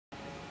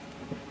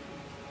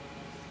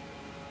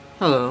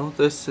Hello,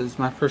 this is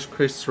my first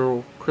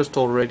crystal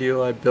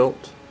radio I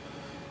built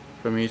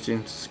from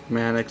using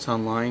schematics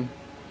online,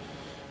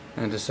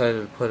 and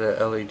decided to put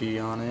a LED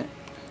on it.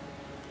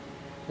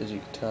 As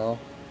you can tell,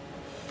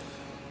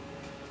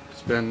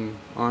 it's been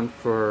on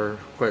for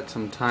quite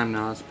some time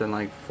now. It's been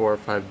like 4 or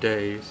 5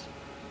 days.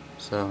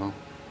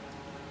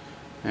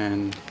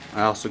 And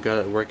I also got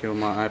it working with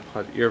my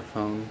iPod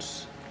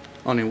earphones.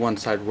 Only one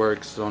side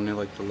works, it's only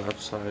like the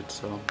left side,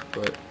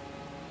 but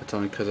it's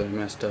only because I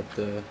messed up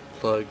the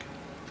plug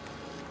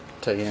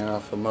taking it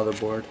off the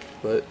motherboard,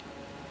 but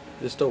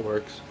it still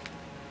works.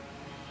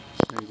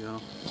 There you go.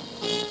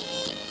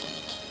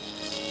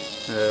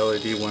 The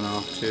LED went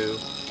off too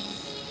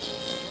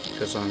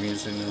because I'm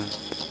using the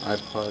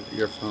iPod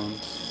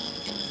earphones.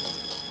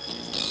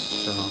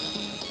 So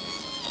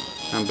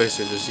I'm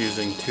basically just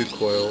using 2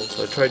 coils.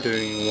 I tried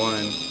doing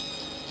one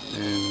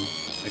and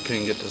I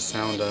couldn't get the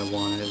sound I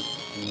wanted,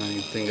 and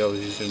I think I was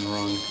using the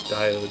wrong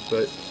diode,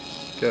 but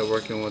got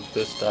working with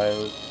this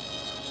diode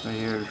right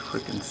here, a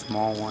freaking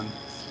small one.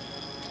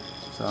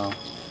 So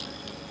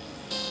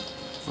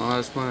I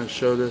just wanted to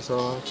show this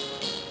off.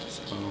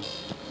 So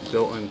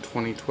built in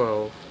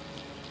 2012.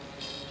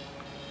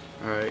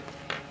 Alright,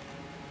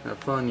 have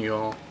fun,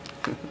 y'all.